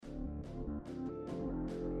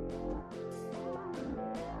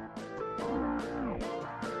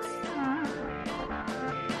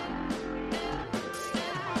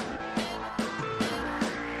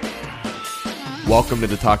Welcome to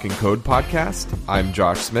the Talking Code podcast. I'm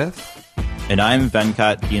Josh Smith. And I'm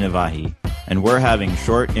Venkat Dinavahi. And we're having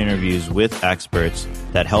short interviews with experts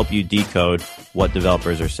that help you decode what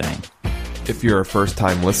developers are saying. If you're a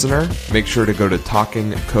first-time listener, make sure to go to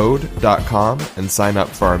talkingcode.com and sign up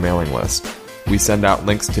for our mailing list. We send out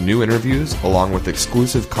links to new interviews along with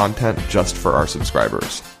exclusive content just for our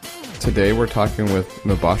subscribers. Today we're talking with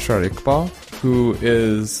Mubashar Iqbal, who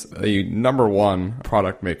is a number one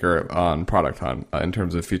product maker on ProductHunt in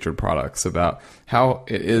terms of featured products, about how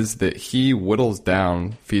it is that he whittles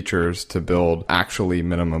down features to build actually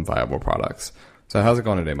minimum viable products. So how's it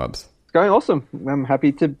going today, Mubs? It's going awesome. I'm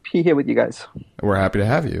happy to be here with you guys. We're happy to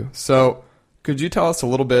have you. So could you tell us a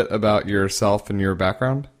little bit about yourself and your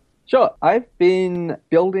background? Sure. I've been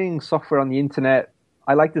building software on the internet,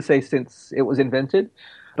 I like to say since it was invented,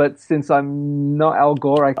 but since I'm not Al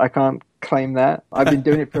Gore, I can't claim that. I've been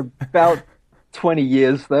doing it for about 20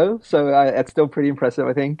 years, though, so it's still pretty impressive,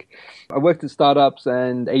 I think. I worked at startups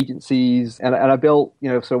and agencies, and I built,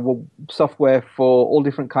 sort of software for all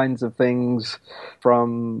different kinds of things,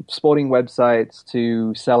 from sporting websites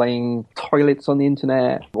to selling toilets on the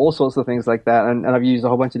internet, all sorts of things like that. And I've used a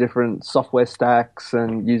whole bunch of different software stacks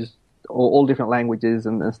and used all different languages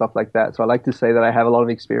and stuff like that. So I like to say that I have a lot of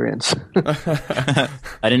experience. I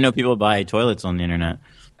didn't know people buy toilets on the internet.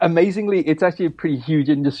 Amazingly, it's actually a pretty huge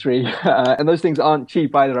industry. And those things aren't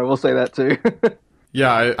cheap either, I will say that too.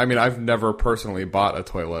 Yeah, I mean, I've never personally bought a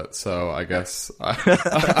toilet, so I guess,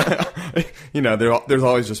 there's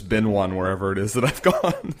always just been one wherever it is that I've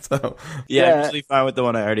gone. So yeah, I'm usually fine with the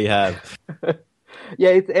one I already have.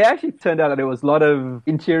 Yeah, it actually turned out that there was a lot of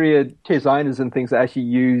interior designers and things that actually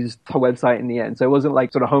used the website in the end. So it wasn't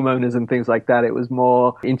like sort of homeowners and things like that. It was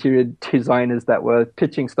more interior designers that were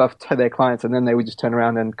pitching stuff to their clients, and then they would just turn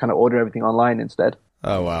around and kind of order everything online instead.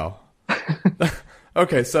 Oh, wow.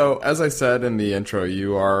 Okay, so as I said in the intro,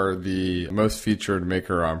 you are the most featured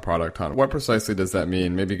maker on ProductHunt. What precisely does that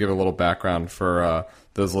mean? Maybe give a little background for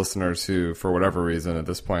those listeners who, for whatever reason at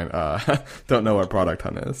this point, don't know what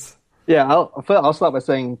ProductHunt is. Yeah, I'll start by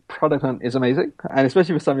saying ProductHunt is amazing, and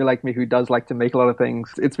especially for somebody like me who does like to make a lot of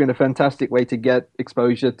things, it's been a fantastic way to get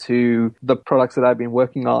exposure to the products that I've been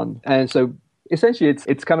working on. And so essentially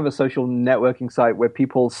it's kind of a social networking site where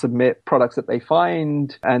people submit products that they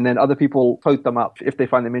find, and then other people vote them up if they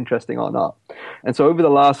find them interesting or not. And so over the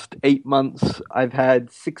last 8 months, I've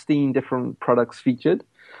had 16 different products featured,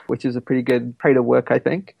 which is a pretty good rate of work, I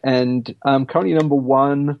think. And I'm currently number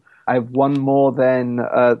one. I've won more than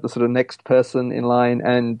the sort of next person in line.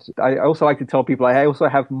 And I also like to tell people I also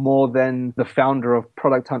have more than the founder of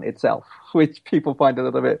ProductHunt itself, which people find a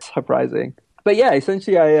little bit surprising. But yeah,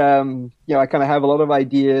 essentially I kind of have a lot of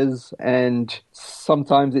ideas, and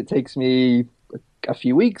sometimes it takes me a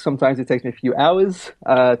few weeks, sometimes it takes me a few hours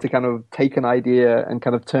to kind of take an idea and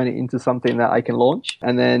kind of turn it into something that I can launch.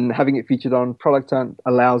 And then having it featured on ProductHunt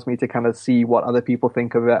allows me to kind of see what other people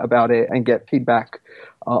think about it and get feedback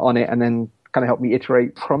on it, and then kind of help me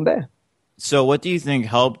iterate from there. So what do you think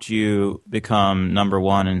helped you become number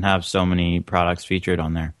one and have so many products featured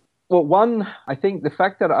on there? Well, one, I think the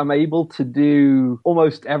fact that I'm able to do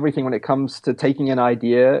almost everything when it comes to taking an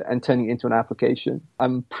idea and turning it into an application.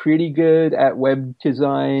 I'm pretty good at web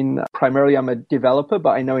design. Primarily, I'm a developer,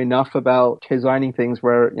 but I know enough about designing things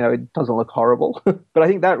where, it doesn't look horrible. But I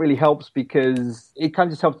think that really helps because it kind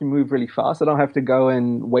of just helps me move really fast. I don't have to go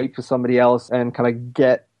and wait for somebody else and kind of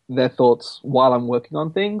get their thoughts while I'm working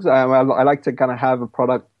on things. I like to kind of have a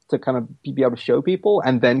product to kind of be able to show people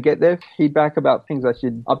and then get their feedback about things I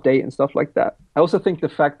should update and stuff like that. I also think the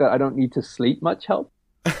fact that I don't need to sleep much helps.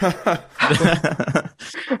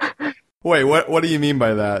 Wait, what do you mean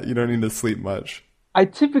by that? You don't need to sleep much? I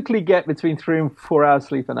typically get between 3 and 4 hours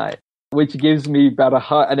sleep a night, which gives me about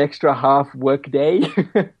an extra half work day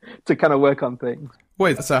to kind of work on things.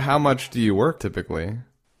 Wait, so how much do you work typically?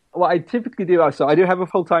 Well, I typically do. So I do have a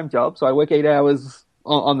full-time job, so I work 8 hours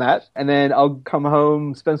on that, and then I'll come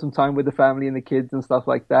home, spend some time with the family and the kids and stuff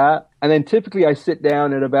like that, and then typically I sit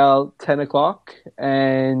down at about 10 o'clock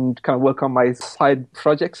and kind of work on my side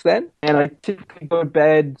projects then, and I typically go to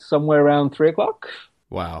bed somewhere around 3 o'clock.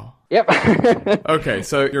 Wow. Yep. Okay,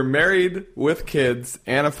 so you're married with kids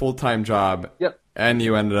and a full-time job. Yep. And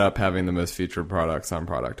you ended up having the most featured products on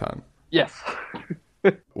ProductHunt. Yes.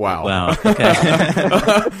 Wow.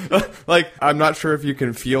 Okay. Like, I'm not sure if you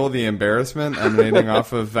can feel the embarrassment emanating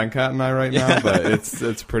off of Venkat and I right now, but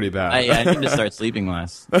it's pretty bad. I need to start sleeping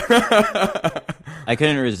less. I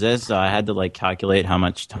couldn't resist, so I had to calculate how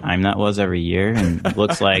much time that was every year, and it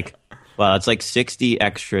looks like, well, it's 60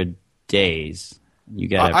 extra days. You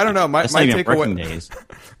get I don't know. My that's not even working takeaway, days.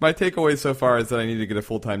 my takeaway so far is that I need to get a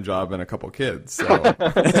full-time job and a couple kids. So.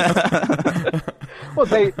 Well,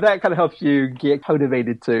 that kind of helps you get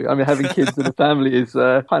motivated too. I mean, having kids and a family is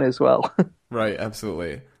fun as well. Right,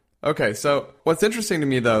 absolutely. Okay, so what's interesting to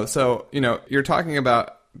me though, so, you're talking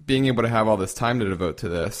about being able to have all this time to devote to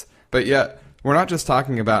this, but yet we're not just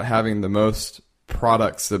talking about having the most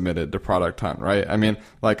products submitted to Product Hunt, right? I mean,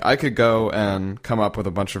 like I could go and come up with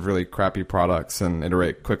a bunch of really crappy products and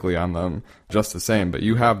iterate quickly on them just the same, but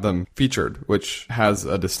you have them featured, which has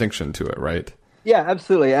a distinction to it, right? Yeah,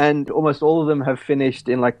 absolutely. And almost all of them have finished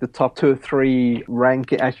in like the top 2 or 3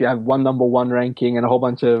 rank. Actually, I have one number 1 ranking and a whole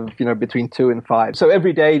bunch of, between 2 and 5. So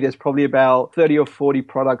every day there's probably about 30 or 40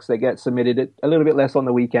 products that get submitted, a little bit less on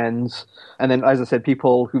the weekends. And then, as I said,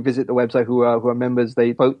 people who visit the website who are members,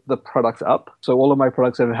 they vote the products up. So all of my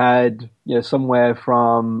products have had, somewhere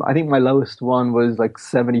from, I think my lowest one was like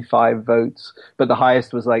 75 votes, but the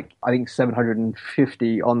highest was like, I think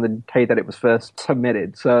 750 on the day that it was first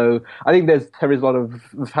submitted. So I think there is a lot of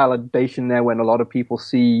validation there when a lot of people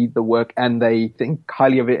see the work and they think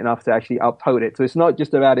highly of it enough to actually upvote it. So it's not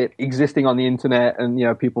just about it existing on the internet and,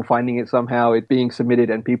 people finding it somehow, it being submitted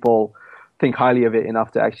and people think highly of it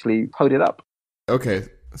enough to actually vote it up. Okay.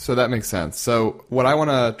 So that makes sense. So what I want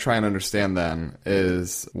to try and understand then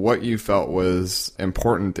is what you felt was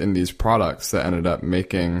important in these products that ended up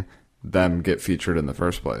making them get featured in the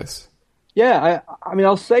first place. Yeah, I mean,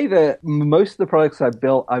 I'll say that most of the products I've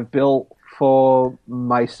built for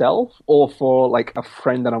myself or for like a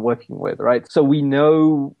friend that I'm working with, right? So we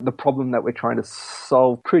know the problem that we're trying to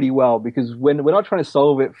solve pretty well, because when we're not trying to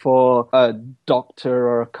solve it for a doctor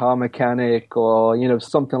or a car mechanic or,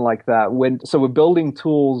 something like that. So we're building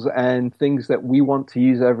tools and things that we want to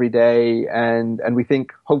use every day, and we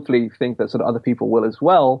hopefully think that sort of other people will as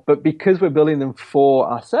well. But because we're building them for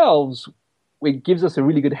ourselves, it gives us a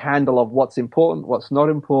really good handle of what's important, what's not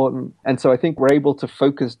important. And so I think we're able to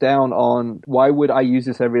focus down on why would I use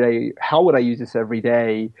this every day? How would I use this every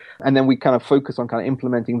day? And then we kind of focus on kind of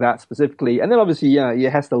implementing that specifically. And then obviously,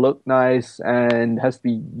 it has to look nice and has to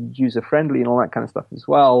be user-friendly and all that kind of stuff as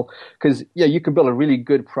well. Because, you can build a really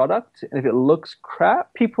good product, and if it looks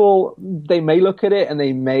crap, people, they may look at it and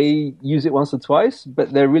they may use it once or twice,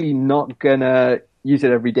 but they're really not gonna use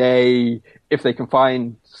it every day if they can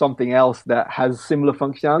find something else that has similar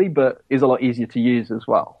functionality but is a lot easier to use as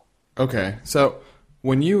well. Okay, so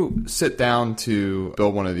when you sit down to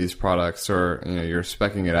build one of these products, or you're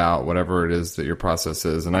speccing it out, whatever it is that your process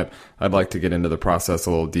is, and I'd like to get into the process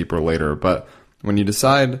a little deeper later, but when you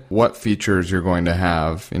decide what features you're going to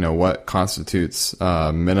have, what constitutes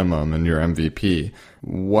minimum in your MVP,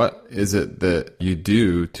 what is it that you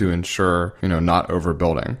do to ensure, not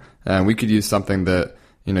overbuilding? And we could use something that,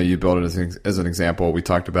 you built it as an example. We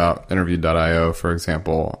talked about interview.io, for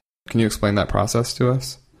example. Can you explain that process to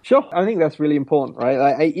us? Sure. I think that's really important,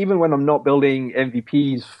 right? Even when I'm not building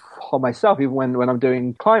MVPs for myself, even when I'm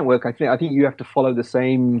doing client work, I think you have to follow the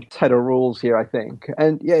same set of rules here, I think.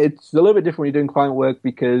 And yeah, it's a little bit different when you're doing client work,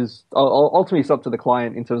 because ultimately it's up to the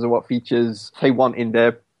client in terms of what features they want in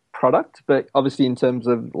their product, but obviously in terms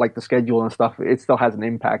of like the schedule and stuff, it still has an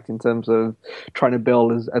impact in terms of trying to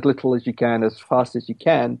build as little as you can, as fast as you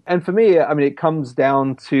can. And for me, I mean, it comes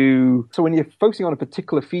down to, so when you're focusing on a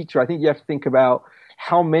particular feature, I think you have to think about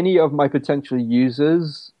how many of my potential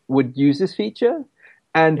users would use this feature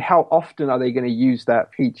and how often are they going to use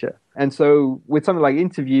that feature. And so with something like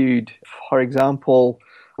Interviewed, for example,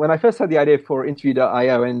 when I first had the idea for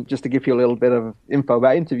interview.io, and just to give you a little bit of info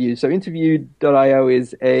about interviews, so interview.io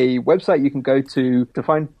is a website you can go to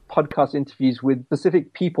find podcast interviews with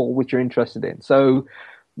specific people which you're interested in. So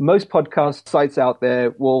most podcast sites out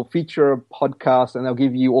there will feature a podcast and they'll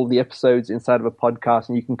give you all the episodes inside of a podcast,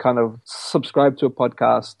 and you can kind of subscribe to a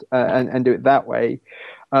podcast and do it that way.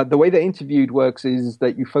 The way that Interviewed works is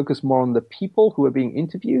that you focus more on the people who are being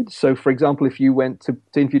interviewed. So, for example, if you went to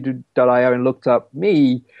interviewed.io and looked up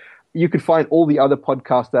me, you could find all the other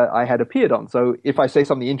podcasts that I had appeared on. So if I say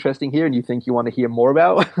something interesting here and you think you want to hear more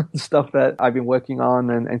about stuff that I've been working on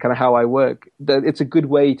and kind of how I work, it's a good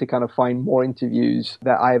way to kind of find more interviews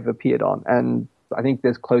that I've appeared on. And I think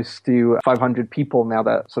there's close to 500 people now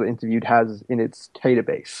that sort of Interviewed has in its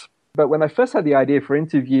database. But when I first had the idea for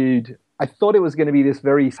Interviewed, I thought it was going to be this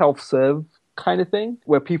very self-serve kind of thing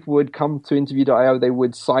where people would come to interview.io, they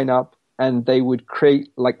would sign up and they would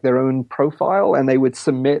create like their own profile and they would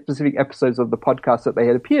submit specific episodes of the podcast that they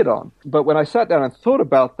had appeared on. But when I sat down and thought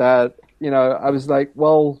about that, I was like,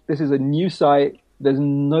 well, this is a new site. There's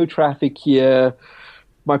no traffic here.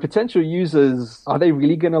 my potential users, are they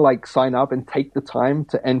really going to like sign up and take the time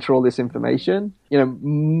to enter all this information? You know,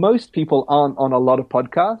 most people aren't on a lot of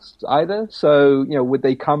podcasts either. So, you know, would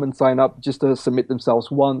they come and sign up just to submit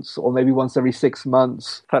themselves once or maybe once every 6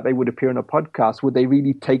 months that they would appear in a podcast? Would they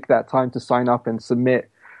really take that time to sign up and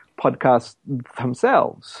submit podcasts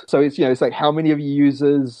themselves? So it's, you know, it's like how many of your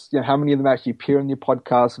users, you know, how many of them actually appear on your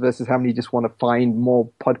podcast versus how many just want to find more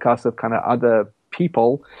podcasts of kind of other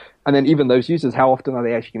people. And then even those users, how often are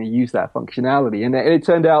they actually going to use that functionality? And it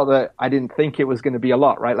turned out that I didn't think it was going to be a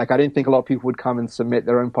lot, right? Like I didn't think a lot of people would come and submit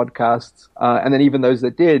their own podcasts. And then even those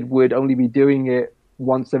that did would only be doing it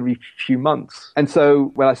once every few months. And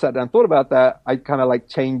so when I sat down and thought about that, I kind of like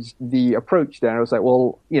changed the approach there. I was like,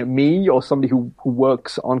 well, you know, me or somebody who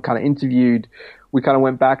works on kind of interviewed, we kind of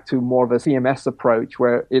went back to more of a CMS approach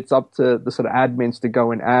where it's up to the sort of admins to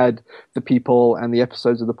go and add the people and the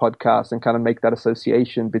episodes of the podcast and kind of make that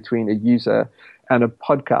association between a user and a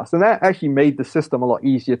podcast. And that actually made the system a lot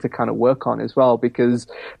easier to kind of work on as well, because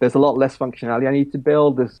there's a lot less functionality I need to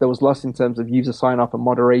build. There was less in terms of user sign up and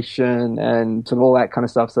moderation and sort of all that kind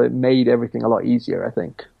of stuff. So it made everything a lot easier, I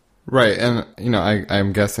think. Right. And, you know,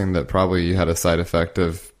 I'm guessing that probably you had a side effect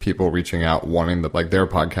of people reaching out wanting their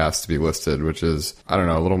podcast to be listed, which is, I don't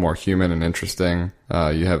know, a little more human and interesting.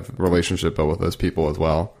 You have a relationship built with those people as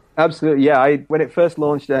well. Absolutely, yeah. When it first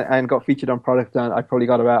launched and got featured on ProductHunt, I probably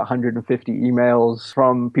got about 150 emails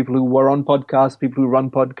from people who were on podcasts, people who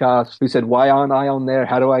run podcasts, who said, "Why aren't I on there?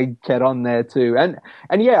 How do I get on there too?" And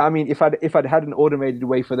yeah, I mean, if I'd had an automated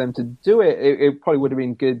way for them to do it, it probably would have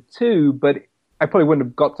been good too. But I probably wouldn't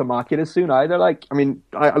have got to market as soon either. Like, I mean,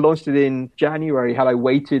 I launched it in January. Had I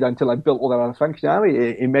waited until I built all that other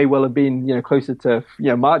functionality, it may well have been, you know, closer to, you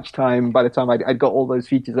know, March time by the time I'd got all those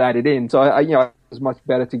features added in. So I you know, it was much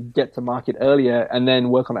better to get to market earlier and then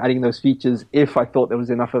work on adding those features if I thought there was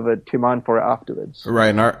enough of a demand for it afterwards. Right.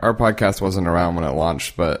 And our podcast wasn't around when it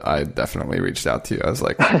launched, but I definitely reached out to you. I was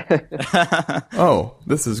like, oh,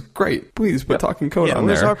 this is great. Please put Talking Code on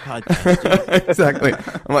there. Where's our podcast? Exactly.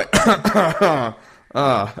 I'm like,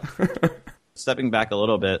 Stepping back a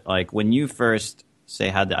little bit, like when you first, say,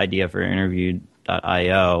 had the idea for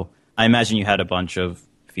interview.io, I imagine you had a bunch of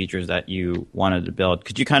features that you wanted to build.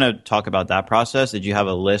 Could you kind of talk about that process? Did you have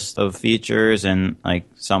a list of features and like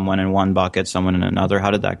someone in one bucket, someone in another?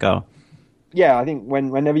 How did that go? Yeah, I think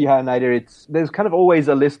whenever you have an idea, there's kind of always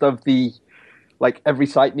a list of the, like every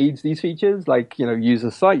site needs these features, like, you know,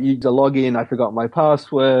 user site, user login, I forgot my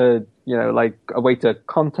password, you know, like a way to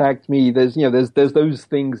contact me. There's those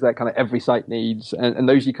things that kind of every site needs. And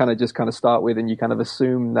those you kind of just kind of start with and you kind of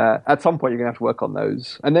assume that at some point you're going to have to work on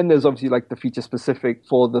those. And then there's obviously like the feature specific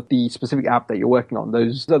for the specific app that you're working on.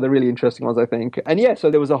 Those are the really interesting ones, I think. And yeah, so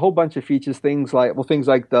there was a whole bunch of features, things like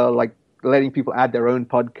letting people add their own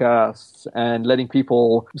podcasts and letting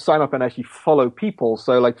people sign up and actually follow people.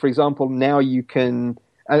 So like, for example, now you can,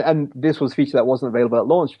 and this was a feature that wasn't available at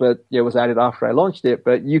launch, but it was added after I launched it,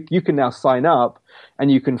 but you can now sign up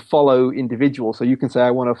and you can follow individuals. So you can say,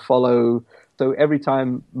 I want to follow, so every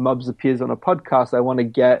time Mubs appears on a podcast, I want to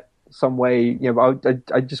get some way, you know,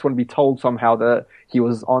 I just want to be told somehow that he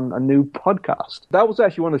was on a new podcast. That was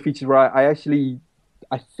actually one of the features where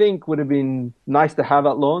I think would have been nice to have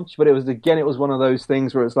at launch, but it was one of those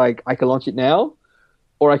things where it's like, I can launch it now,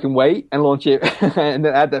 or I can wait and launch it and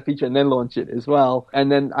then add that feature and then launch it as well.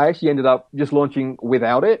 And then I actually ended up just launching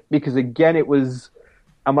without it because again, it was,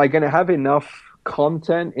 am I going to have enough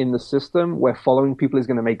content in the system where following people is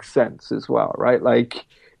going to make sense as well, right? Like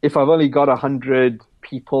if I've only got 100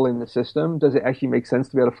 people in the system, does it actually make sense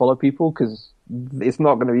to be able to follow people? Because it's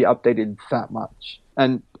not going to be updated that much.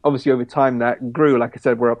 And obviously over time that grew. Like I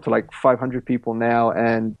said, we're up to like 500 people now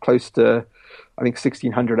and close to, I think,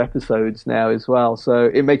 1,600 episodes now as well. So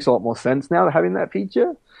it makes a lot more sense now having that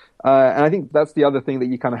feature. And I think that's the other thing that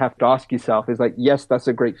you kind of have to ask yourself is like, yes, that's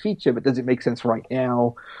a great feature, but does it make sense right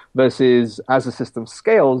now versus as the system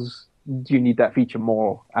scales, do you need that feature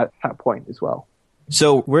more at that point as well?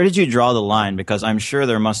 So where did you draw the line? Because I'm sure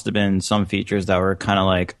there must have been some features that were kind of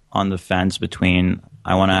like on the fence between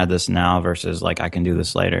I want to add this now versus like I can do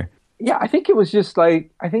this later. Yeah, I think it was just like,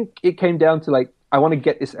 I think it came down to like, I want to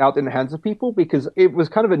get this out in the hands of people because it was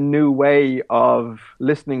kind of a new way of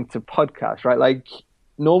listening to podcasts, right? Like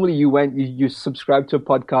normally you subscribe to a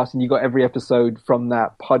podcast and you got every episode from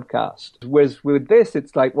that podcast. Whereas with this,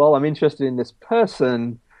 it's like, well, I'm interested in this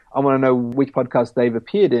person. I want to know which podcast they've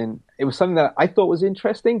appeared in. It was something that I thought was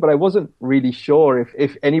interesting, but I wasn't really sure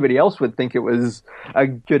if anybody else would think it was a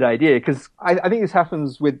good idea. Because I think this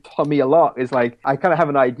happens with me a lot. It's like I kind of have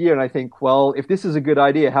an idea and I think, well, if this is a good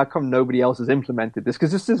idea, how come nobody else has implemented this?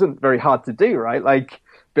 Because this isn't very hard to do, right? Like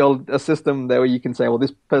build a system there where you can say, well,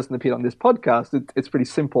 this person appeared on this podcast. It's pretty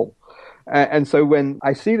simple. And so when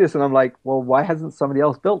I see this and I'm like, well, why hasn't somebody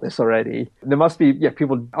else built this already? There must be,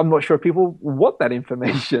 people, I'm not sure people want that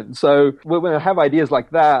information. So when I have ideas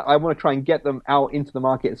like that, I want to try and get them out into the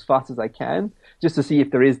market as fast as I can, just to see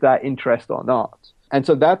if there is that interest or not. And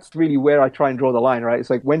so that's really where I try and draw the line, right? It's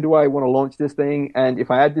like, when do I want to launch this thing? And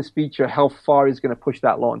if I add this feature, how far is going to push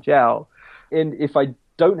that launch out? And if I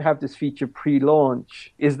don't have this feature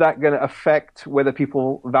pre-launch, is that going to affect whether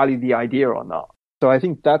people value the idea or not? So I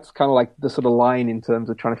think that's kind of like the sort of line in terms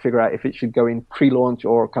of trying to figure out if it should go in pre-launch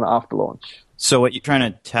or kind of after launch. So what you're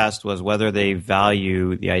trying to test was whether they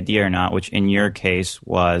value the idea or not, which in your case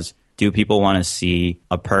was, do people want to see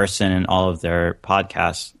a person in all of their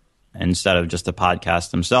podcasts instead of just the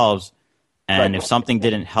podcast themselves? And if something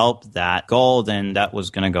didn't help that goal, then that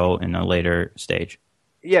was going to go in a later stage.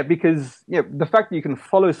 Yeah, because the fact that you can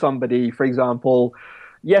follow somebody, for example,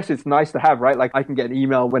 yes, it's nice to have, right? Like I can get an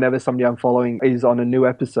email whenever somebody I'm following is on a new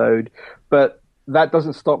episode, but that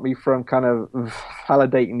doesn't stop me from kind of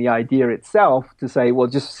validating the idea itself to say, well,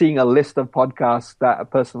 just seeing a list of podcasts that a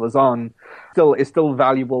person was on is still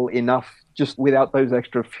valuable enough just without those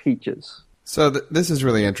extra features. So this is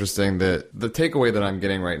really interesting. The takeaway that I'm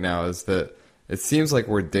getting right now is that it seems like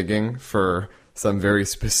we're digging for some very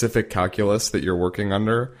specific calculus that you're working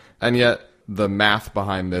under, and yet the math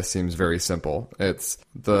behind this seems very simple. It's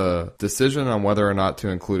the decision on whether or not to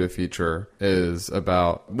include a feature is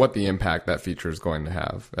about what the impact that feature is going to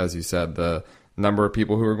have. As you said, the number of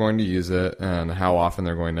people who are going to use it and how often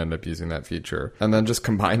they're going to end up using that feature. And then just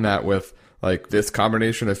combine that with like this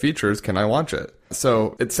combination of features, can I launch it?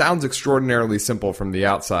 So it sounds extraordinarily simple from the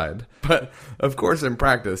outside, but of course in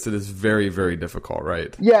practice it is very, very difficult,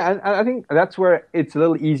 right? Yeah, and I think that's where it's a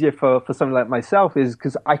little easier for someone like myself, is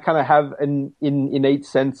because I kind of have an innate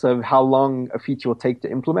sense of how long a feature will take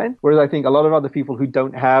to implement, whereas I think a lot of other people who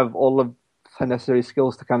don't have all of the necessary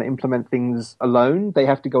skills to kind of implement things alone, they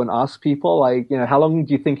have to go and ask people like, how long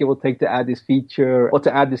do you think it will take to add this feature or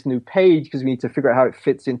to add this new page, because we need to figure out how it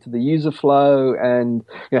fits into the user flow and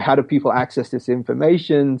how do people access this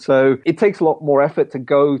information. So it takes a lot more effort to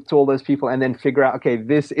go to all those people and then figure out, okay,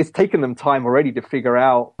 it's taken them time already to figure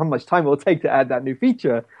out how much time it will take to add that new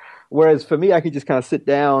feature. Whereas for me, I can just kind of sit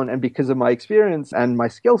down, and because of my experience and my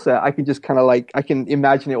skill set, I can just kind of I can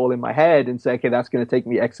imagine it all in my head and say, okay, that's going to take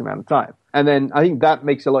me X amount of time. And then I think that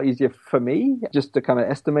makes it a lot easier for me just to kind of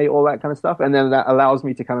estimate all that kind of stuff. And then that allows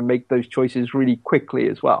me to kind of make those choices really quickly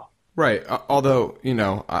as well. Right. Although,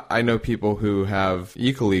 I know people who have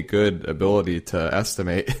equally good ability to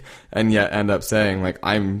estimate and yet end up saying, like,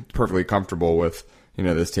 I'm perfectly comfortable with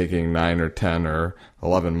this taking 9 or 10 or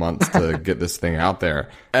 11 months to get this thing out there.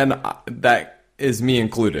 And that is me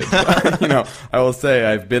included. I will say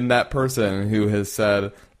I've been that person who has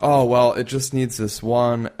said, oh, well, it just needs this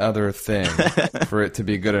one other thing for it to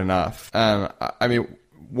be good enough. And I mean,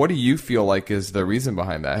 what do you feel like is the reason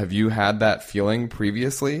behind that? Have you had that feeling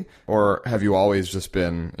previously, or have you always just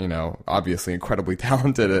been, obviously incredibly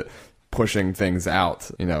talented at pushing things out,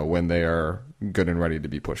 when they are good and ready to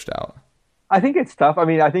be pushed out? I think it's tough. I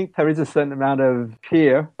mean, I think there is a certain amount of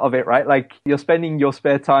fear of it, right? Like you're spending your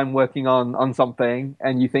spare time working on something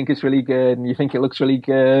and you think it's really good and you think it looks really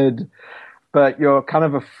good, but you're kind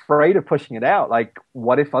of afraid of pushing it out. Like,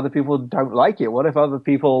 what if other people don't like it? What if other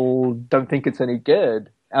people don't think it's any good?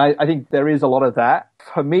 And I think there is a lot of that.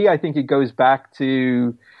 For me, I think it goes back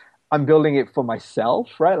to I'm building it for myself,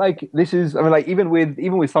 right? Like even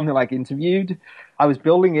with something like Interviewed, I was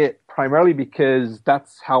building it primarily because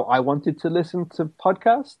that's how I wanted to listen to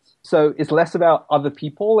podcasts. So it's less about other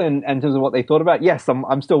people and in terms of what they thought about. Yes,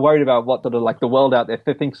 I'm still worried about what the world out there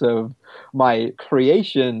thinks of my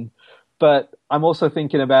creation, but I'm also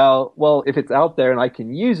thinking about, well, if it's out there and I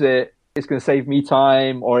can use it, it's going to save me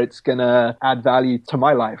time or it's going to add value to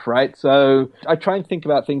my life, right? So I try and think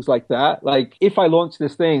about things like that. Like, if I launch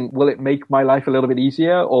this thing, will it make my life a little bit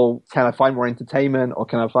easier, or can I find more entertainment, or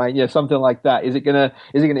can I find, something like that? Is it going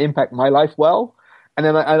to impact my life well? And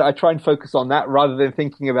then I try and focus on that rather than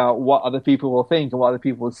thinking about what other people will think and what other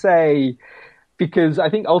people will say. Because I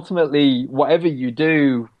think ultimately, whatever you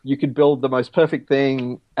do, you could build the most perfect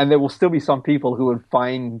thing, and there will still be some people who would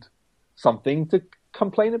find something to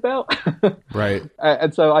complain about. Right.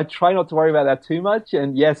 And so I try not to worry about that too much.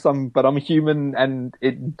 And yes, but I'm a human, and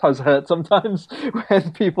it does hurt sometimes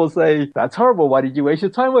when people say, that's horrible, why did you waste your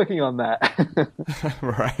time working on that?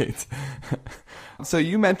 Right. So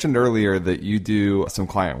you mentioned earlier that you do some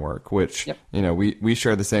client work, which, yep. We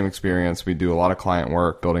share the same experience. We do a lot of client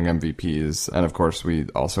work, building MVPs. And of course, we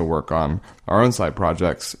also work on our own side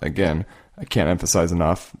projects, again, I can't emphasize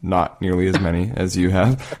enough, not nearly as many as you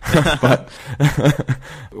have. But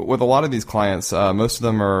with a lot of these clients, most of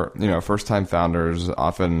them are, first-time founders,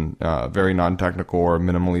 often very non-technical or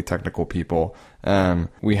minimally technical people. And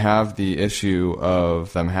we have the issue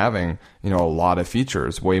of them having, a lot of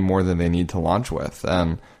features, way more than they need to launch with.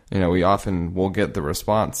 And, we often will get the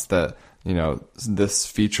response that, this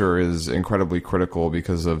feature is incredibly critical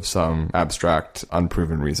because of some abstract,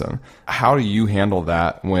 unproven reason. How do you handle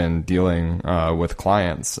that when dealing with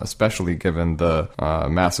clients, especially given the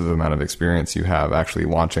massive amount of experience you have actually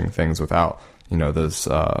launching things without, those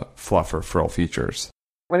fluff or frill features?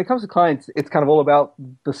 When it comes to clients, it's kind of all about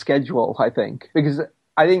the schedule, I think. Because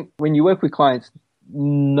I think when you work with clients,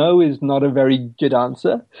 no is not a very good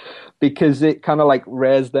answer because it kind of like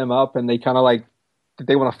rears them up and they kind of like,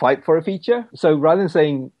 they want to fight for a feature. So rather than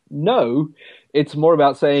saying no, it's more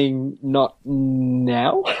about saying not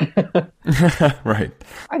now. Right.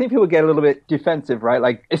 I think people get a little bit defensive, right?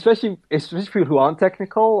 Like, especially people who aren't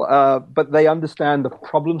technical, but they understand the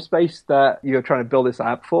problem space that you're trying to build this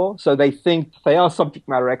app for. So they think they are subject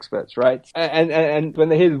matter experts, right? And when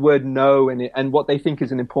they hear the word no and what they think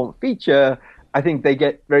is an important feature, I think they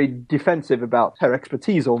get very defensive about her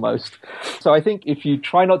expertise almost. So I think if you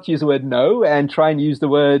try not to use the word no and try and use the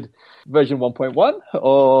word version 1.1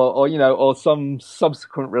 or some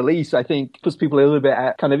subsequent release, I think puts people a little bit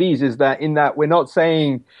at kind of ease, is that in that we're not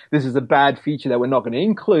saying this is a bad feature that we're not going to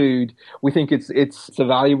include. We think it's a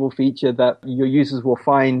valuable feature that your users will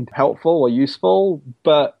find helpful or useful,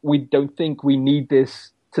 but we don't think we need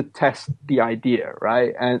this to test the idea,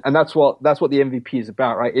 right? And that's what the MVP is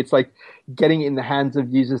about, right? It's like getting it in the hands of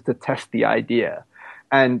users to test the idea.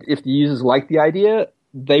 And if the users like the idea,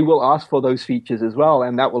 they will ask for those features as well,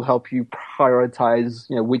 and that will help you prioritize,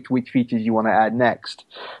 which features you want to add next.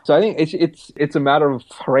 So I think it's a matter of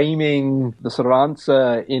framing the sort of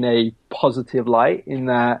answer in a positive light, in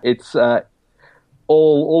that it's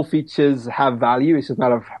all features have value. It's just a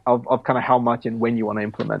matter of kind of how much and when you want to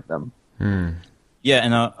implement them. Yeah,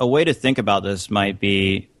 and a way to think about this might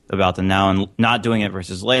be about the now and not doing it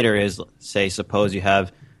versus later is, say, suppose you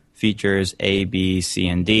have features A, B, C,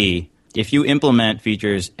 and D. If you implement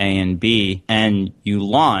features A and B and you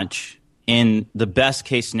launch, in the best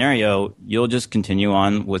case scenario, you'll just continue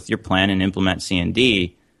on with your plan and implement C and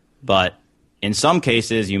D. But in some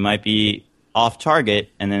cases, you might be off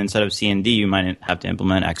target, and then instead of C and D, you might have to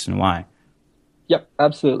implement X and Y. Yep,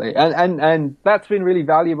 absolutely. And that's been really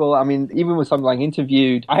valuable. I mean, even with something like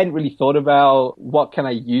Interviewed, I hadn't really thought about what can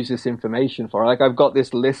I use this information for. Like, I've got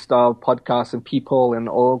this list of podcasts and people and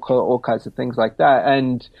all kinds of things like that.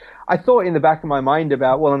 And I thought in the back of my mind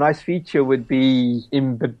about, well, a nice feature would be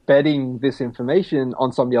embedding this information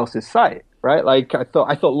on somebody else's site, right? Like, I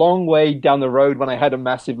thought long way down the road when I had a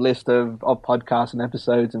massive list of podcasts and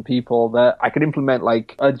episodes and people that I could implement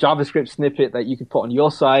like a JavaScript snippet that you could put on your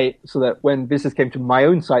site so that when business came to my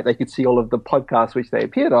own site, they could see all of the podcasts which they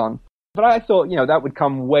appeared on. But I thought, that would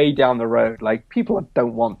come way down the road. Like, people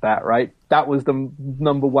don't want that, right? That was the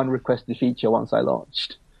number one requested feature once I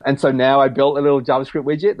launched. And so now I built a little JavaScript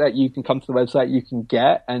widget that you can come to the website, you can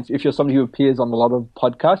get. And if you're somebody who appears on a lot of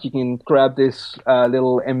podcasts, you can grab this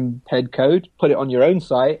little embed code, put it on your own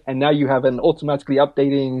site, and now you have an automatically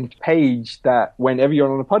updating page that whenever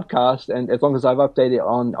you're on a podcast, and as long as I've updated it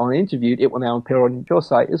on Interviewed, it will now appear on your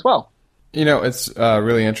site as well. It's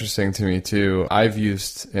really interesting to me too. I've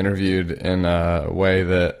used Interviewed in a way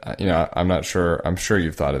that, I'm sure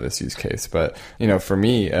you've thought of this use case, but, for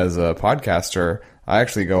me as a podcaster, I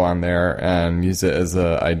actually go on there and use it as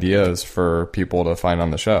ideas for people to find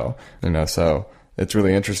on the show. So it's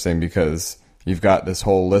really interesting because you've got this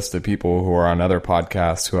whole list of people who are on other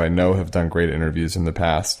podcasts who I know have done great interviews in the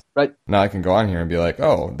past. Right. Now I can go on here and be like,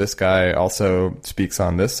 oh, this guy also speaks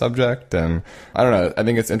on this subject. And I don't know, I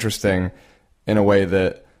think it's interesting in a way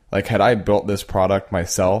that, like, had I built this product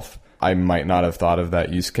myself, I might not have thought of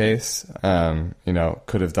that use case.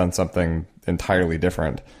 Could have done something entirely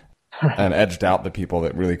different and edged out the people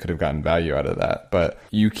that really could have gotten value out of that. But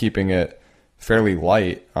you keeping it fairly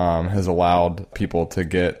light has allowed people to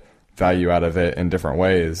get value out of it in different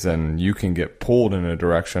ways, and you can get pulled in a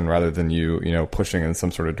direction rather than you pushing in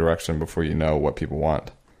some sort of direction before you know what people want.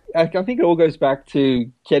 I think it all goes back to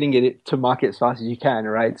getting it to market as fast as you can,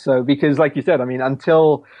 right? So, because like you said, I mean,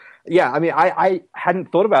 I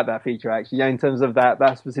hadn't thought about that feature actually, in terms of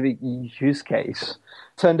that specific use case.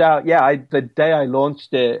 Turned out, the day I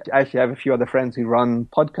launched it, I actually have a few other friends who run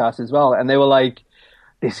podcasts as well, and they were like,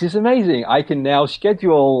 this is amazing. I can now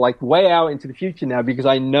schedule like way out into the future now because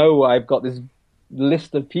I know I've got this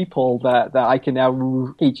list of people that I can now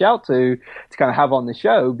reach out to kind of have on the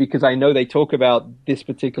show, because I know they talk about this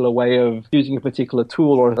particular way of using a particular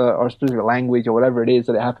tool or a specific language or whatever it is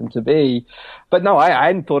that it happened to be. But no, I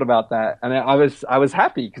hadn't thought about that, and I was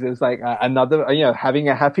happy, because it was like another, having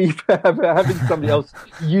having somebody else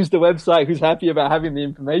use the website who's happy about having the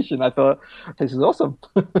information. I thought, this is awesome.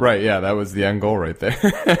 Right? Yeah, that was the end goal right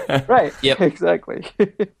there. Right. Yep. Exactly.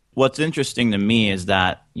 What's interesting to me is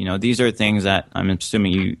that, these are things that I'm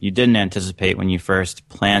assuming you didn't anticipate when you first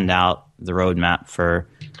planned out the roadmap for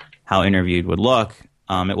how Interviewed would look.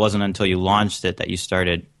 It wasn't until you launched it that you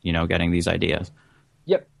started, getting these ideas.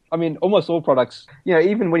 Yep. I mean, almost all products,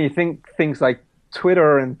 even when you think things like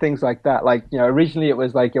Twitter and things like that, like, originally it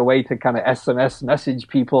was like a way to kind of SMS message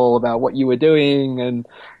people about what you were doing. And,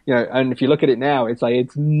 and if you look at it now, it's like,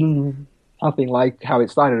 it's nothing like how it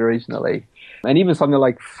started originally. And even something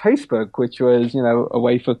like Facebook, which was, a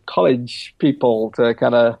way for college people to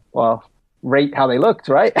kind of, rate how they looked,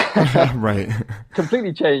 right? Right.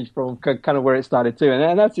 Completely changed from kind of where it started too.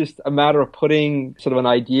 And that's just a matter of putting sort of an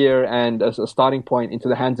idea and a starting point into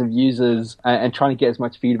the hands of users and trying to get as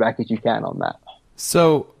much feedback as you can on that.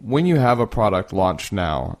 So when you have a product launched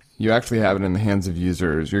now, you actually have it in the hands of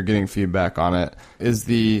users, you're getting feedback on it. Is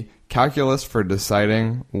the calculus for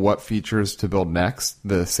deciding what features to build next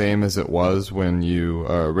the same as it was when you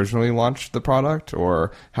originally launched the product,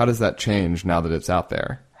 or how does that change now that it's out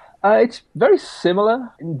there? It's very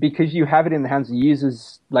similar, because you have it in the hands of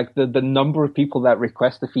users. Like the number of people that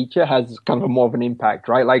request the feature has kind of more of an impact,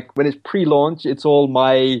 right? Like when it's pre-launch, it's all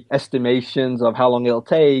my estimations of how long it'll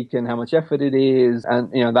take and how much effort it is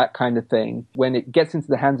and, that kind of thing. When it gets into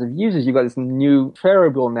the hands of users, you've got this new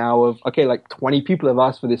variable now of, okay, like 20 people have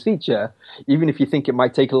asked for this feature. Even if you think it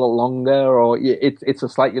might take a little longer or it's a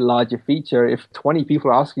slightly larger feature, if 20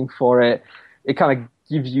 people are asking for it, it kind of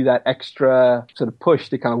gives you that extra sort of push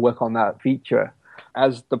to kind of work on that feature.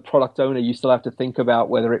 As the product owner, you still have to think about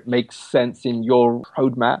whether it makes sense in your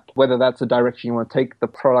roadmap, whether that's a direction you want to take the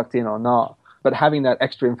product in or not. But having that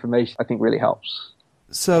extra information, I think, really helps.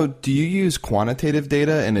 So do you use quantitative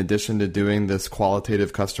data in addition to doing this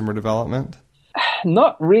qualitative customer development?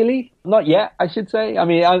 Not really. Not yet, I should say. I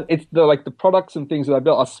mean, it's the products and things that I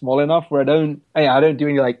built are small enough where I don't do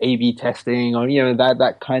any like A/B testing or,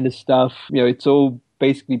 that kind of stuff. It's all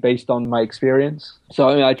basically based on my experience.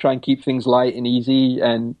 So I try and keep things light and easy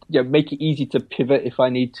and make it easy to pivot if I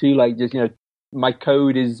need to. Like just, my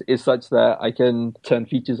code is such that I can turn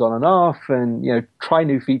features on and off and, try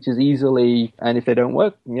new features easily. And if they don't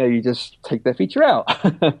work, you just take that feature out.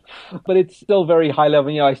 But it's still very high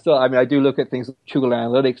level. I do look at things like Google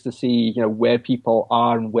Analytics to see, where people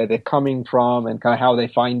are and where they're coming from and kind of how they're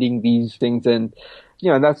finding these things. And,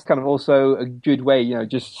 that's kind of also a good way,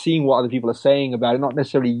 just seeing what other people are saying about it, not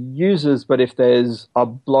necessarily users, but if there's a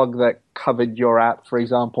blog that covered your app, for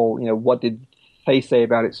example, what did they say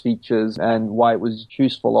about its features and why it was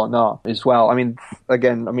useful or not as well. I mean,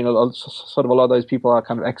 again, a lot of those people are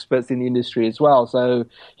kind of experts in the industry as well. So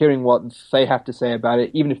hearing what they have to say about it,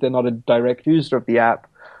 even if they're not a direct user of the app,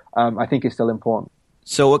 I think is still important.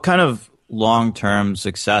 So what kind of long-term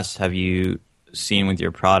success have you seen with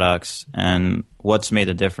your products, and what's made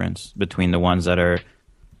a difference between the ones that are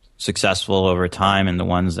successful over time and the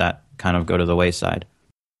ones that kind of go to the wayside?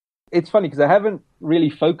 It's funny because I haven't really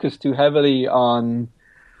focused too heavily on.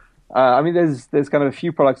 There's kind of a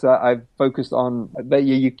few products that I've focused on that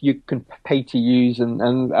you can pay to use and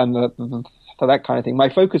for that kind of thing. My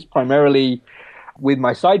focus primarily with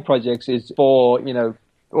my side projects is for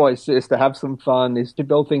it's to have some fun, is to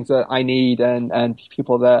build things that I need and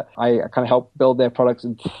people that I kind of help build their products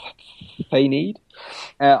and they need.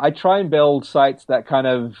 I try and build sites that kind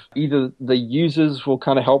of either the users will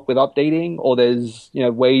kind of help with updating, or there's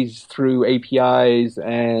ways through APIs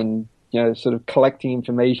and sort of collecting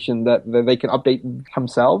information that they can update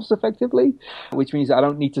themselves effectively, which means I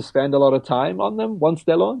don't need to spend a lot of time on them once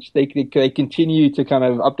they're launched. They continue to kind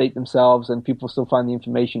of update themselves, and people still find the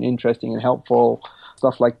information interesting and helpful.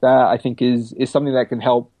 Stuff like that, I think, is something that can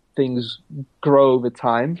help things grow over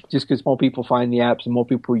time, just because more people find the apps and more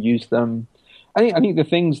people use them. I think the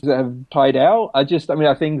things that have played out are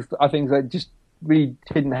things that just really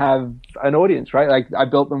didn't have an audience, right? Like I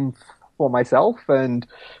built them for myself, and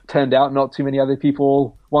turned out not too many other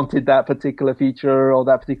people wanted that particular feature or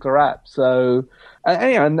that particular app. So,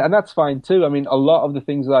 and that's fine too. I mean, a lot of the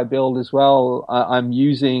things that I build as well, I'm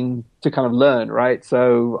using to kind of learn, right?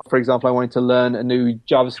 So, for example, I wanted to learn a new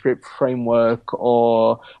JavaScript framework,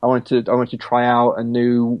 or I wanted to try out a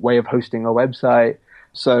new way of hosting a website.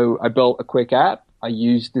 So I built a quick app I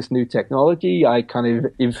used this new technology. I kind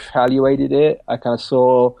of evaluated it. I kind of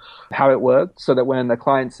saw how it worked, so that when the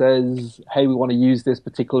client says, hey, we want to use this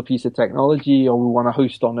particular piece of technology, or we want to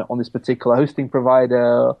host on this particular hosting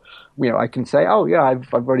provider, I can say, oh yeah,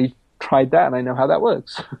 I've already tried that and I know how that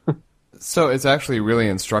works. So it's actually really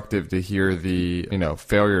instructive to hear the,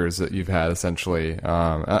 failures that you've had, essentially.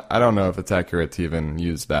 I don't know if it's accurate to even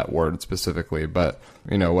use that word specifically, but,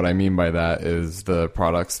 what I mean by that is the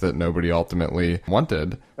products that nobody ultimately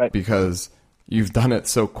wanted, right, because you've done it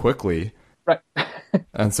so quickly, right,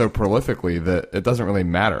 and so prolifically that it doesn't really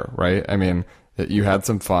matter, right? I mean, you had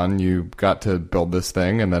some fun, you got to build this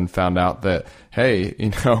thing, and then found out that, hey,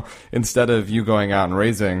 instead of you going out and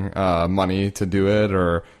raising money to do it,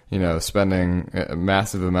 or spending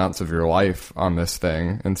massive amounts of your life on this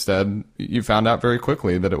thing, instead you found out very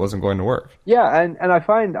quickly that it wasn't going to work. Yeah, and I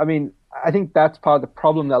think that's part of the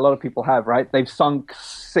problem that a lot of people have, right? They've sunk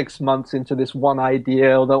 6 months into this one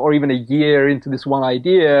idea, or even a year into this one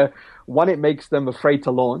idea. One, it makes them afraid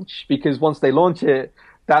to launch, because once they launch it,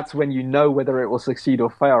 that's when you know whether it will succeed or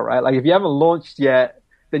fail, right? Like if you haven't launched yet,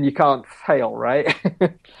 then you can't fail, right?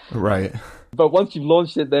 Right. But once you've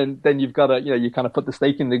launched it, then you've got to, you kind of put the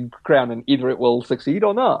stake in the ground, and either it will succeed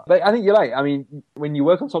or not. But I think you're right. I mean, when you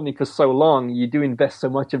work on something for so long, you do invest so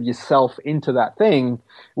much of yourself into that thing.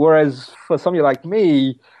 Whereas for somebody like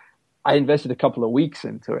me, I invested a couple of weeks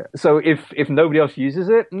into it. So if nobody else uses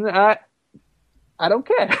it, I don't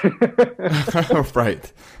care.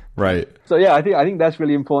 Right. So yeah, I think that's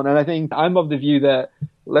really important. And I think I'm of the view that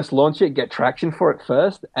let's launch it, get traction for it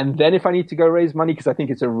first, and then if I need to go raise money, because I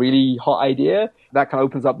think it's a really hot idea, that kind of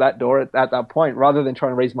opens up that door at that point, rather than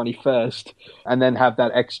trying to raise money first and then have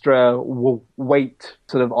that extra weight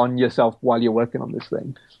sort of on yourself while you're working on this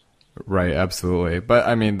thing. Right, absolutely. But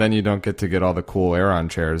I mean, then you don't get to get all the cool Aeron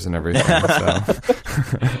chairs and everything. So.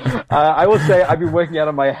 I will say I've been working out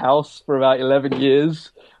of my house for about 11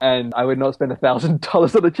 years, and I would not spend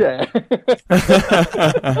 $1,000 on a chair.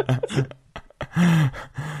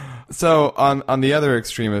 So on the other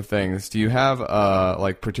extreme of things, do you have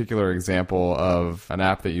a particular example of an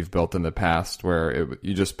app that you've built in the past where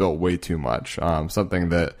you just built way too much, something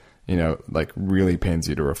that really pains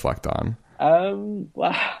you to reflect on?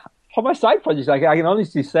 Well, for my side projects, I can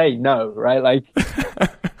honestly say no, right? Like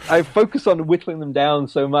I focus on whittling them down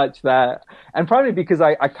so much that, and probably because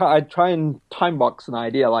I try and time box an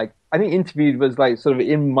idea. Like I think Interviewed was sort of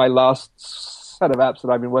in my last set of apps that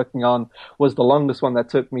I've been working on, was the longest one that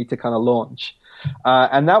took me to kind of launch.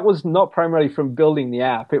 And that was not primarily from building the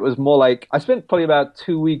app. It was more like I spent probably about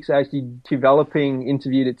 2 weeks actually developing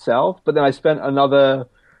Interviewed itself, but then I spent another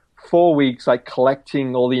 4 weeks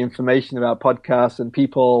collecting all the information about podcasts and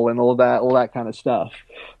people and all that kind of stuff,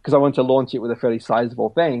 because I wanted to launch it with a fairly sizable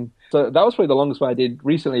thing. So that was probably the longest one I did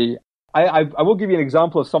recently. I will give you an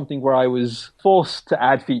example of something where I was forced to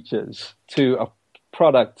add features to a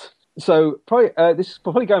product. So probably this is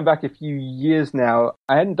probably going back a few years now.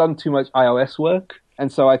 I hadn't done too much iOS work,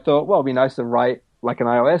 and so I thought, well, it'd be nice to write an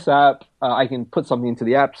iOS app. I can put something into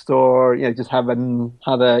the App Store, just have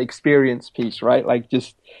another experience piece, right?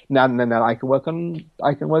 Just now and then I can work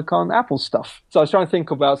on Apple stuff. So I was trying to think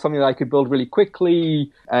about something that I could build really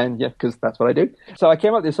quickly, and because that's what I do. So I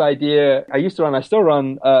came up with this idea. I still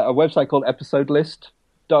run a website called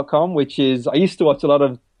episodelist.com, which is, I used to watch a lot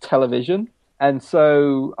of television. And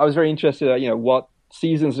so I was very interested in, what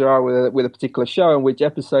seasons there are with a particular show and which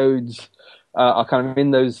episodes are kind of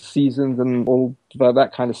in those seasons and all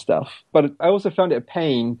that kind of stuff. But I also found it a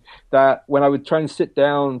pain that when I would try and sit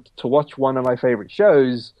down to watch one of my favorite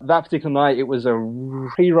shows, that particular night it was a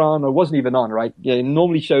rerun or wasn't even on, right? Yeah,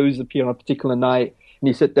 normally shows appear on a particular night and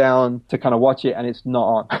you sit down to kind of watch it and it's not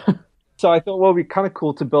on. So I thought, well, it'd be kind of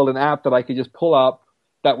cool to build an app that I could just pull up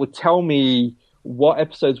that would tell me what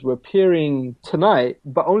episodes were appearing tonight,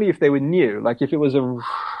 but only if they were new. If it was a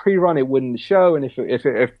rerun, it wouldn't show, and if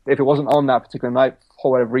it wasn't on that particular night for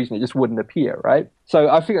whatever reason, it just wouldn't appear, right? So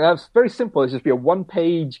I figured that's very simple. It's just be a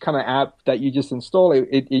one-page kind of app that you just install.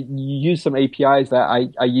 You use some APIs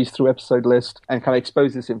that I use through Episode List and kind of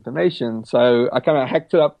expose this information. So I kind of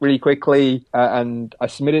hacked it up really quickly, and I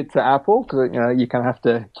submitted it to Apple because you kind of have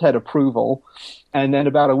to get approval. And then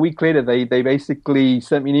about a week later, they basically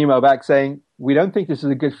sent me an email back saying, we don't think this is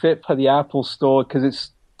a good fit for the Apple Store because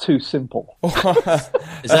it's too simple. Is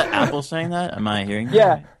that Apple saying that? Am I hearing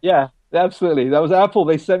that? Yeah, absolutely. That was Apple.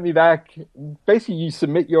 They sent me back. Basically, you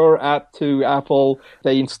submit your app to Apple.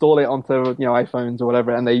 They install it onto iPhones or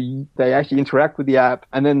whatever, and they actually interact with the app,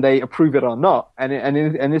 and then they approve it or not. And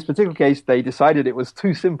in this particular case, they decided it was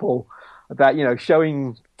too simple. That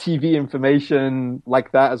showing TV information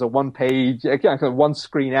like that as a one-page, kind of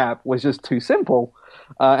one-screen app was just too simple.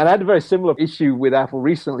 And I had a very similar issue with Apple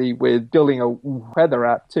recently with building a weather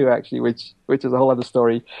app too, actually, which is a whole other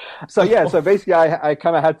story. So yeah, so basically I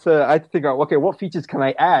kind of had to figure out, okay, what features can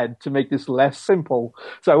I add to make this less simple?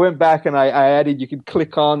 So I went back and I added, you could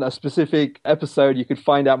click on a specific episode, you could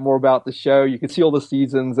find out more about the show, you could see all the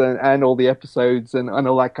seasons and all the episodes and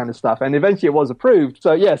all that kind of stuff. And eventually it was approved.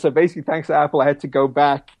 So yeah, so basically thanks to Apple, I had to go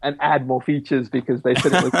back and add more features because they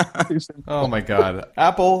said it was too simple. Oh my God.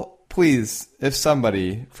 Apple, please, if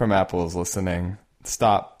somebody from Apple is listening,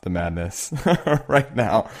 stop the madness right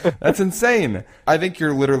now. That's insane. I think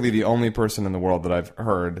you're literally the only person in the world that I've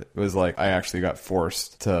heard was like, I actually got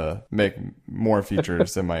forced to make more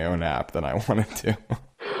features in my own app than I wanted to.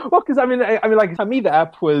 Well, because I mean, like for me, the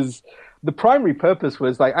app was, the primary purpose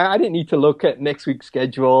was like, I didn't need to look at next week's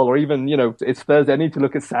schedule or even, it's Thursday, I need to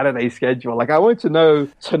look at Saturday's schedule. Like I wanted to know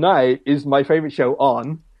tonight, is my favorite show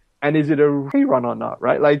on? And is it a rerun or not,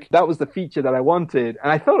 right? Like, that was the feature that I wanted.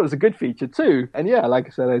 And I thought it was a good feature, too. And yeah, like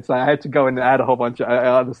I said, it's like I had to go and add a whole bunch of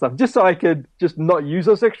other stuff just so I could just not use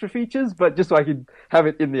those extra features, but just so I could have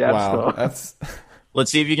it in the App Store. That's...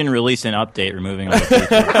 Let's see if you can release an update removing all the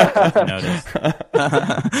features.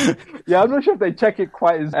 Yeah, I'm not sure if they check it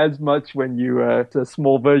quite as much when you it's a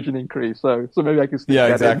small version increase. So maybe I can sneak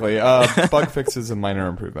that exactly. Bug fixes and minor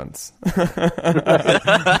improvements.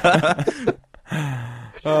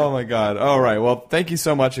 Oh my God. All right. Well, thank you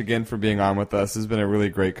so much again for being on with us. This has been a really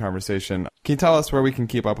great conversation. Can you tell us where we can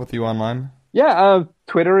keep up with you online? Yeah,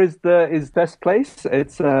 Twitter is best place.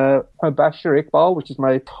 It's Mubashar Iqbal, which is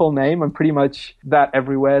my whole name. I'm pretty much that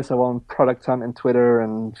everywhere. So on Product Hunt and Twitter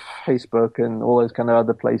and Facebook and all those kind of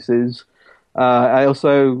other places. I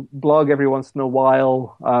also blog every once in a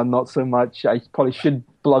while. Not so much. I probably should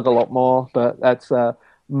blog a lot more, but that's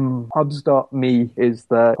hubs.me is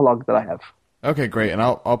the blog that I have. Okay, great. And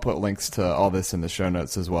I'll put links to all this in the show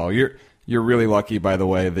notes as well. You're really lucky, by the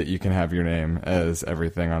way, that you can have your name as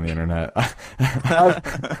everything on the internet.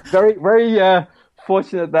 Very, very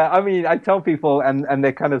fortunate that, I mean, I tell people and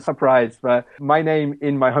they're kind of surprised, but my name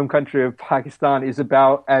in my home country of Pakistan is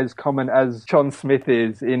about as common as John Smith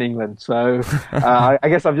is in England. So I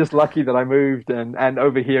guess I'm just lucky that I moved and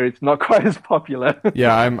over here it's not quite as popular.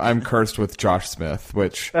 Yeah, I'm cursed with Josh Smith,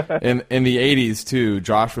 which in the 80s too,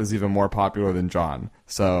 Josh was even more popular than John.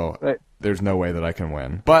 So right. There's no way that I can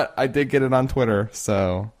win. But I did get it on Twitter,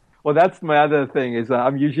 so... Well, that's my other thing is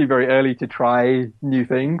I'm usually very early to try new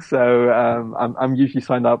things. So I'm usually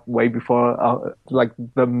signed up way before like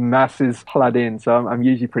the masses flood in. So I'm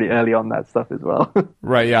usually pretty early on that stuff as well.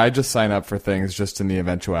 Right. Yeah. I just sign up for things just in the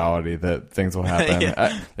eventuality that things will happen.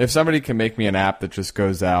 Yeah. If somebody can make me an app that just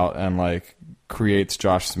goes out and like creates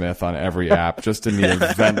Josh Smith on every app just in the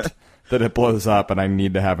event that it blows up and I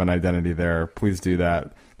need to have an identity there, please do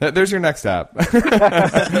that. There's your next app.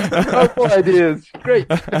 Cool ideas. Great.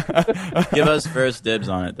 Give us first dibs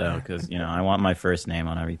on it, though, because, I want my first name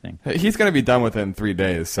on everything. He's going to be done with it in 3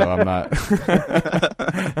 days, so I'm not...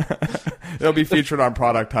 It'll be featured on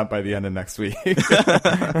Product Hunt by the end of next week.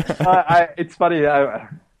 It's funny. I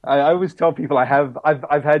always tell people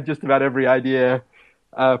I've had just about every idea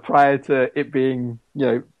prior to it being,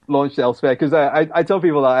 launched elsewhere. Because I tell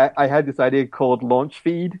people that I had this idea called Launch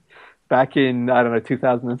Feed, back in,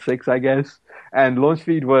 2006, I guess. And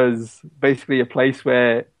LaunchFeed was basically a place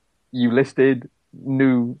where you listed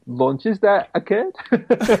new launches that occurred.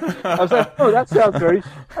 I was like, oh, that sounds very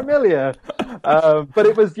familiar. But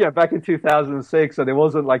it was, back in 2006, so there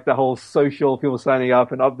wasn't like the whole social people signing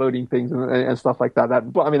up and upvoting things and stuff like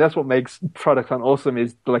that. But I mean, that's what makes Product Hunt awesome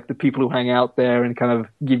is like the people who hang out there and kind of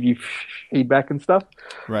give you feedback and stuff.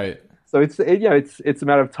 Right. So it's a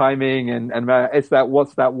matter of timing and it's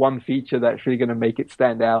what's that one feature that's really going to make it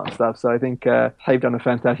stand out and stuff. So I think they've done a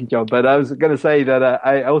fantastic job. But I was going to say that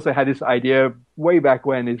I also had this idea way back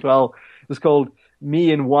when as well. It was called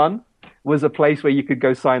Me in One. Was a place where you could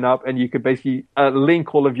go sign up and you could basically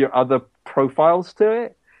link all of your other profiles to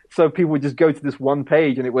it. So people would just go to this one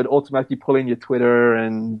page and it would automatically pull in your Twitter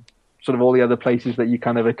and sort of all the other places that you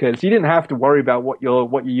kind of occurred. So you didn't have to worry about what your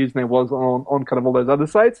username was on kind of all those other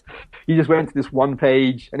sites. You just went to this one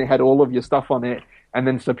page and it had all of your stuff on it. And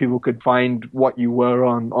then so people could find what you were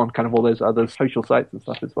on kind of all those other social sites and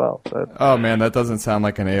stuff as well. So. Oh man, that doesn't sound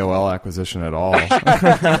like an AOL acquisition at all.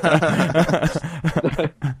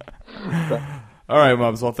 All right,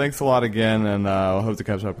 Mubs. Well, thanks a lot again, and I hope to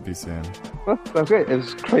catch up with you soon. Well, that's great. It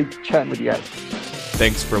was great chatting with you guys.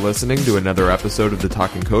 Thanks for listening to another episode of the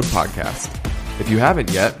Talking Code podcast. If you haven't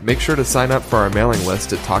yet, make sure to sign up for our mailing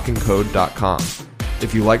list at talkingcode.com.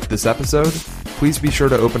 If you liked this episode, please be sure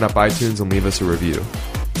to open up iTunes and leave us a review.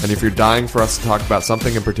 And if you're dying for us to talk about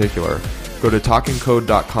something in particular, go to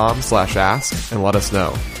talkingcode.com/ask and let us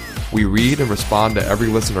know. We read and respond to every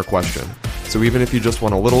listener question, so even if you just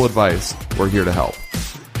want a little advice, we're here to help.